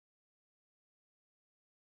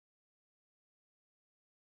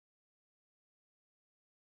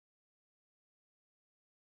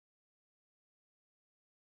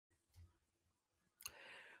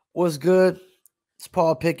What's good? It's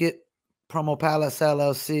Paul Pickett, Promo Palace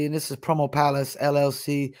LLC, and this is Promo Palace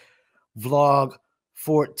LLC Vlog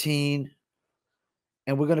 14.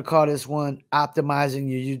 And we're going to call this one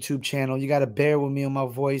Optimizing Your YouTube Channel. You got to bear with me on my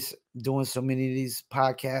voice doing so many of these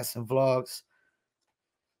podcasts and vlogs.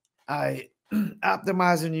 I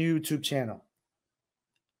optimizing your YouTube channel.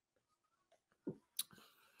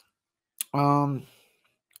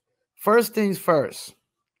 First things first,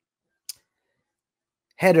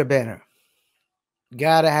 header banner.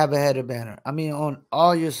 Gotta have a header banner. I mean, on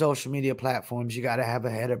all your social media platforms, you gotta have a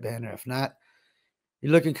header banner. If not,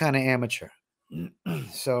 you're looking kind of amateur.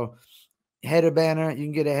 So, header banner, you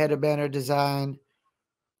can get a header banner design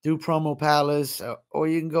through Promo Palace, or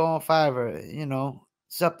you can go on Fiverr.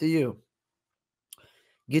 It's up to you.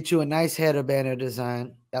 Get you a nice header banner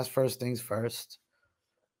design. That's first things first.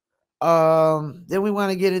 Then we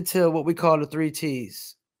want to get into what we call the 3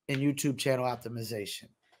 T's in YouTube channel optimization.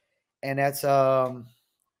 And that's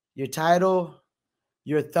your title,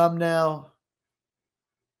 your thumbnail,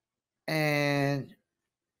 and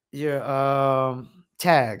your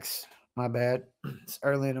tags. My bad. It's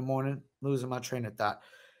early in the morning, losing my train of thought.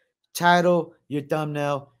 Title, your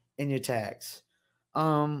thumbnail, and your tags.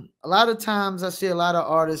 A lot of times I see a lot of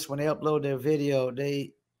artists when they upload their video,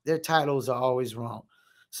 their titles are always wrong.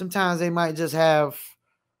 Sometimes they might just have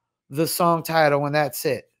the song title and that's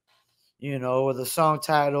it. Or the song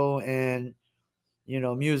title and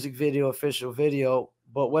music video, official video.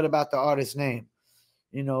 But what about the artist name?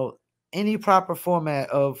 Any proper format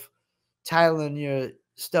of titling your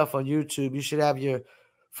stuff on YouTube, you should have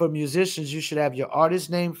for musicians, you should have your artist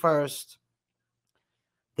name first,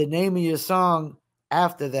 the name of your song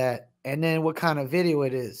after that, and then what kind of video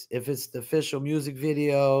it is. If it's the official music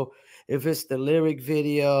video, if it's the lyric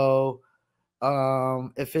video,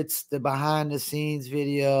 if it's the behind the scenes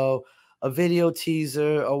video, a video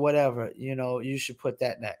teaser or whatever, you should put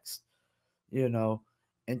that next.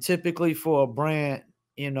 And typically for a brand,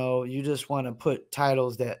 you just want to put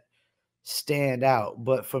titles that stand out.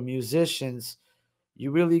 But for musicians,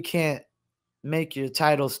 you really can't make your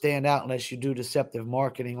title stand out unless you do deceptive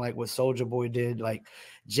marketing like what Soulja Boy did, like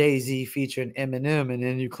Jay-Z featuring Eminem, and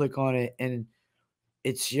then you click on it and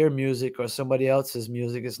it's your music or somebody else's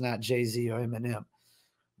music. It's not Jay-Z or Eminem.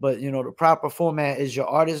 But the proper format is your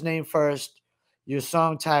artist name first, your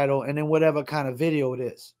song title, and then whatever kind of video it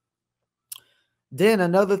is. Then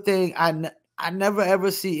another thing I never ever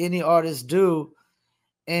see any artist do,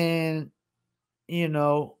 and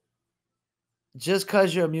just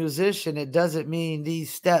because you're a musician, it doesn't mean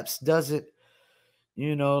these steps doesn't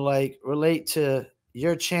like relate to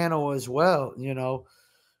your channel as well.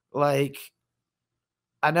 Like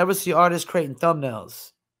I never see artists creating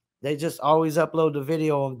thumbnails. They just always upload the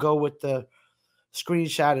video and go with the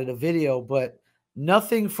screenshot of the video, but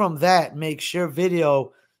nothing from that makes your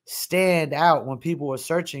video stand out when people are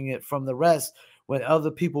searching it from the rest. When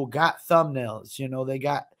other people got thumbnails, they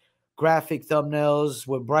got graphic thumbnails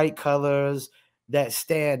with bright colors that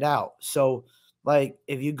stand out. So like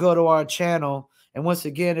if you go to our channel, and once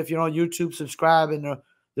again, if you're on YouTube, subscribe in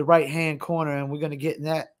the right hand corner, and we're going to get in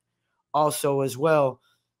that also as well,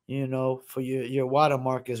 for your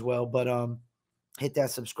watermark as well. But hit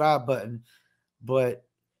that subscribe button. But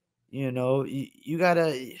you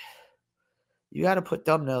gotta put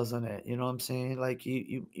thumbnails on it. You know what I'm saying? Like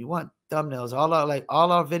you want thumbnails. All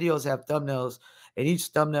our videos have thumbnails, and each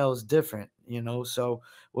thumbnail is different. So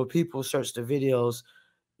when people search the videos,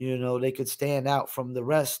 they could stand out from the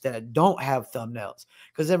rest that don't have thumbnails,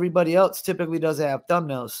 because everybody else typically doesn't have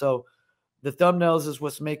thumbnails. So the thumbnails is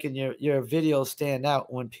what's making your video stand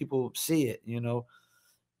out when people see it.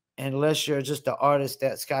 Unless you're just an artist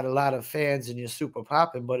that's got a lot of fans and you're super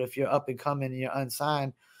popping. But if you're up and coming and you're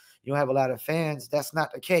unsigned, you don't have a lot of fans, that's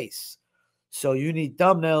not the case. So you need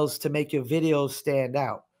thumbnails to make your videos stand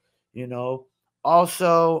out.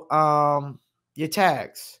 Also, your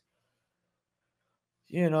tags.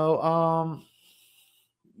 Your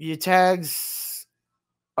tags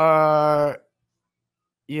are,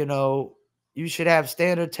 you should have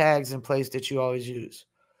standard tags in place that you always use.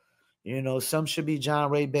 Some should be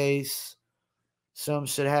genre based. Some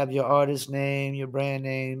should have your artist name, your brand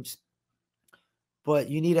names. But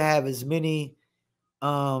you need to have as many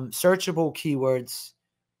searchable keywords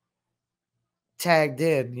tagged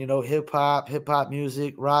in. Hip hop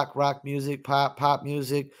music, rock music, pop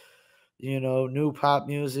music, new pop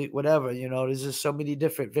music, whatever. There's just so many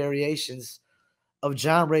different variations of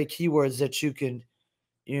genre keywords that you can,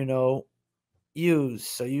 use.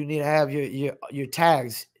 So you need to have your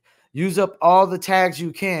tags. Use up all the tags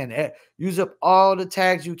you can. Use up all the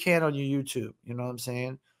tags you can on your YouTube. You know what I'm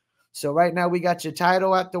saying? So right now we got your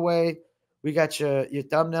title out the way, we got your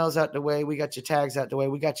thumbnails out the way, we got your tags out the way,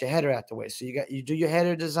 we got your header out the way. So you do your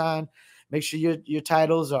header design, make sure your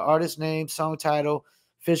titles are artist name, song title,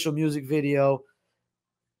 official music video.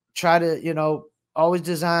 Try to, always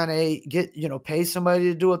design pay somebody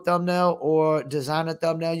to do a thumbnail or design a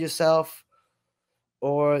thumbnail yourself,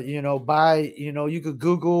 or buy, you could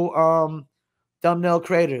Google thumbnail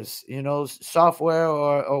creators, software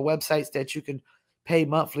or websites that you can pay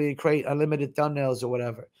monthly and create unlimited thumbnails or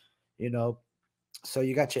whatever, you know. So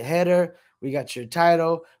you got your header, we got your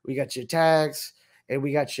title, we got your tags, and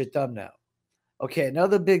we got your thumbnail. Okay,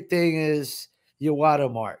 another big thing is your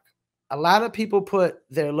watermark. A lot of people put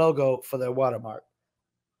their logo for their watermark.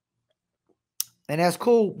 And that's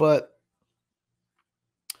cool, but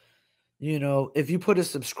if you put a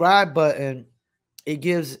subscribe button, it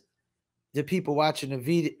gives the people watching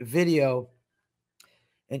the video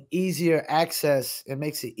an easier access. It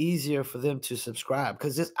makes it easier for them to subscribe,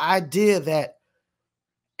 because this idea that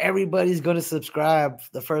everybody's going to subscribe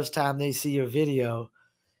the first time they see your video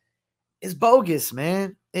is bogus,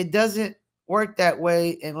 man. It doesn't work that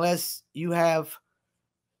way unless you have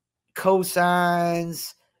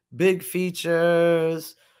cosigns, big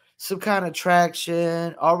features, some kind of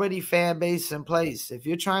traction, already fan base in place. If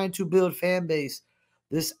you're trying to build fan base,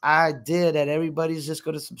 this idea that everybody's just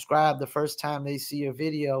going to subscribe the first time they see your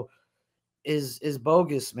video is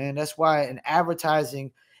bogus, man. That's why in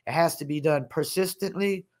advertising, it has to be done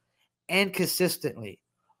persistently and consistently.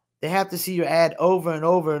 They have to see your ad over and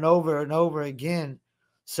over and over and over again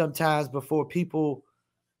sometimes before people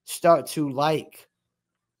start to like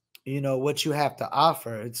what you have to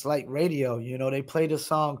offer. It's like radio, they play the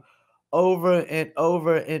song over and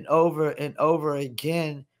over and over and over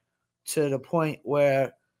again, to the point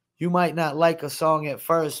where you might not like a song at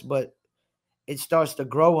first, but it starts to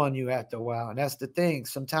grow on you after a while. And that's the thing.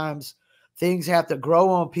 Sometimes things have to grow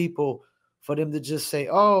on people for them to just say,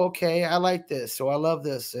 oh, okay, I like this, or I love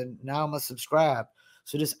this, and now I'm going to subscribe.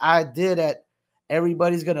 So this idea that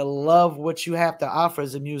everybody's going to love what you have to offer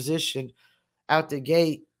as a musician out the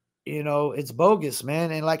gate, it's bogus,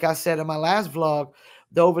 man. And like I said in my last vlog,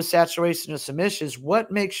 the oversaturation of submissions, what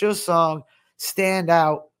makes your song stand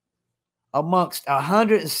out amongst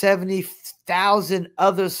 170,000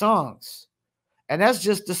 other songs? And that's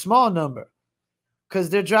just the small number, because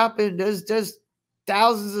they're dropping, there's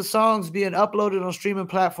thousands of songs being uploaded on streaming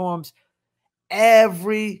platforms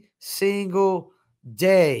every single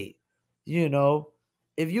day.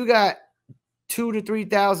 If you got 2,000 to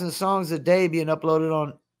 3,000 songs a day being uploaded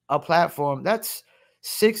on a platform, that's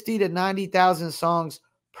 60 to 90,000 songs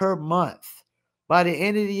per month. By the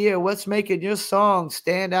end of the year, what's making your song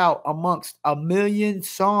stand out amongst 1 million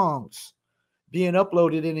songs being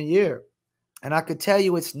uploaded in a year? And I could tell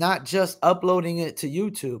you, it's not just uploading it to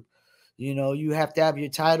YouTube. You have to have your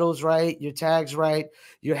titles right, your tags right,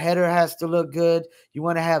 your header has to look good. You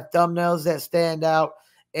want to have thumbnails that stand out,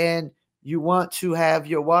 and you want to have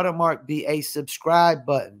your watermark be a subscribe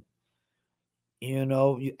button.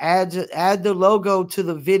 You add the logo to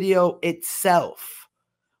the video itself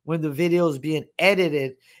when the video is being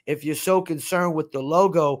edited. If you're so concerned with the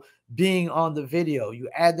logo being on the video, you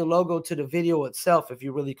add the logo to the video itself if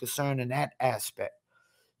you're really concerned in that aspect.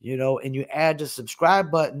 And you add the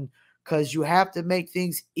subscribe button, because you have to make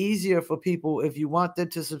things easier for people if you want them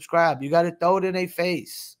to subscribe. You got to throw it in their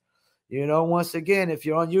face. Once again, if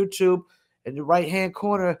you're on YouTube, in the right-hand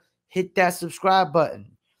corner, hit that subscribe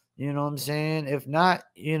button. You know what I'm saying? If not,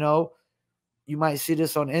 you might see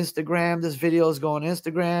this on Instagram. This video is going on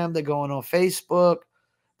Instagram. They're going on Facebook.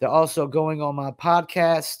 They're also going on my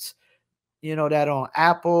podcasts, that on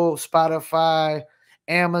Apple, Spotify,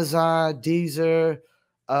 Amazon, Deezer,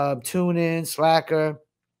 TuneIn, Slacker,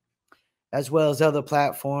 as well as other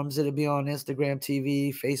platforms. It'll be on Instagram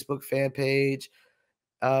TV, Facebook fan page.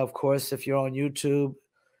 Of course, if you're on YouTube,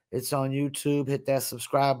 it's on YouTube. Hit that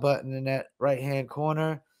subscribe button in that right-hand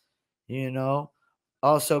corner.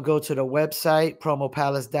 Also go to the website,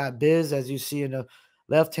 promopalace.biz, as you see in the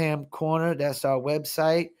left-hand corner. That's our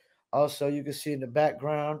website. Also, you can see in the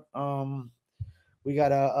background, we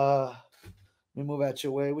got let me move out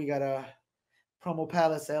your way. We got a Promo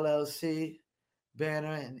Palace LLC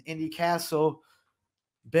banner and Indie Castle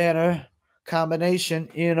banner combination.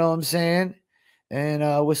 You know what I'm saying? And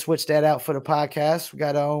we'll switch that out for the podcast. We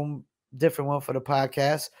got our own different one for the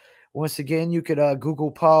podcast. Once again, you could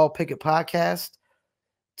Google Paul Pickett Podcast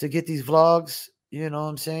to get these vlogs. You know what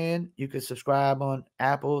I'm saying? You could subscribe on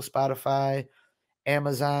Apple, Spotify,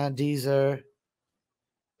 Amazon, Deezer,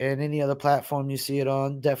 and any other platform you see it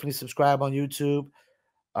on. Definitely subscribe on YouTube.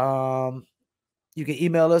 You can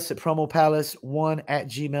email us at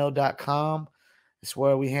promopalace1@gmail.com. It's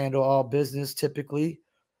where we handle all business typically.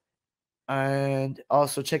 And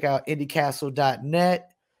also check out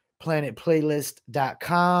indiecastle.net,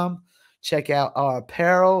 planetplaylist.com. Check out our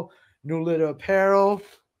apparel, New Litter Apparel.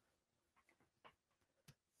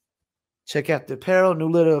 Check out the apparel, New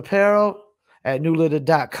Litter Apparel at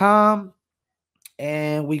newlitter.com.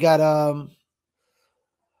 And we got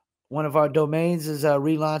one of our domains is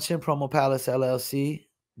relaunching,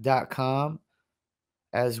 promopalacellc.com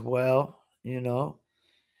as well, you know.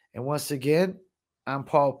 And once again, I'm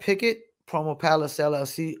Paul Pickett, Promo Palace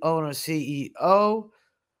LLC owner, CEO.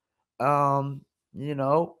 You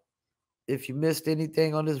know, if you missed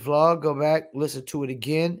anything on this vlog, go back, listen to it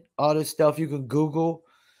again. All this stuff you can Google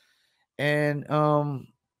and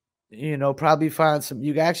you know, probably find some,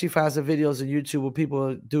 you can actually find some videos on YouTube where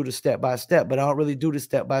people do the step by step, but I don't really do the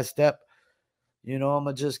step by step. You know, I'm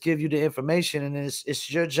gonna just give you the information, and it's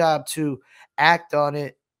your job to act on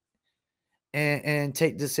it and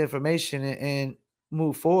take this information and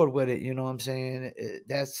move forward with it. You know what I'm saying?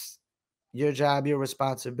 That's your job, your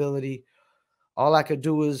responsibility. All I could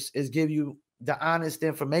do is give you the honest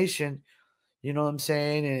information. You know what I'm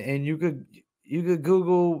saying? And you could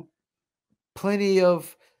Google plenty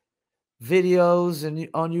of videos and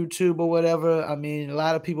on YouTube or whatever. I mean, a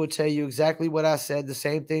lot of people tell you exactly what I said. The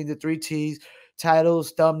same thing, the 3 T's: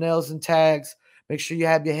 titles, thumbnails, and tags. Make sure you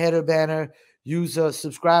have your header banner. Use a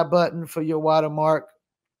subscribe button for your watermark.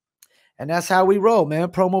 And that's how we roll, man.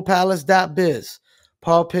 Promopalace.biz.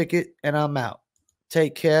 Paul Pickett, and I'm out.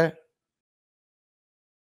 Take care.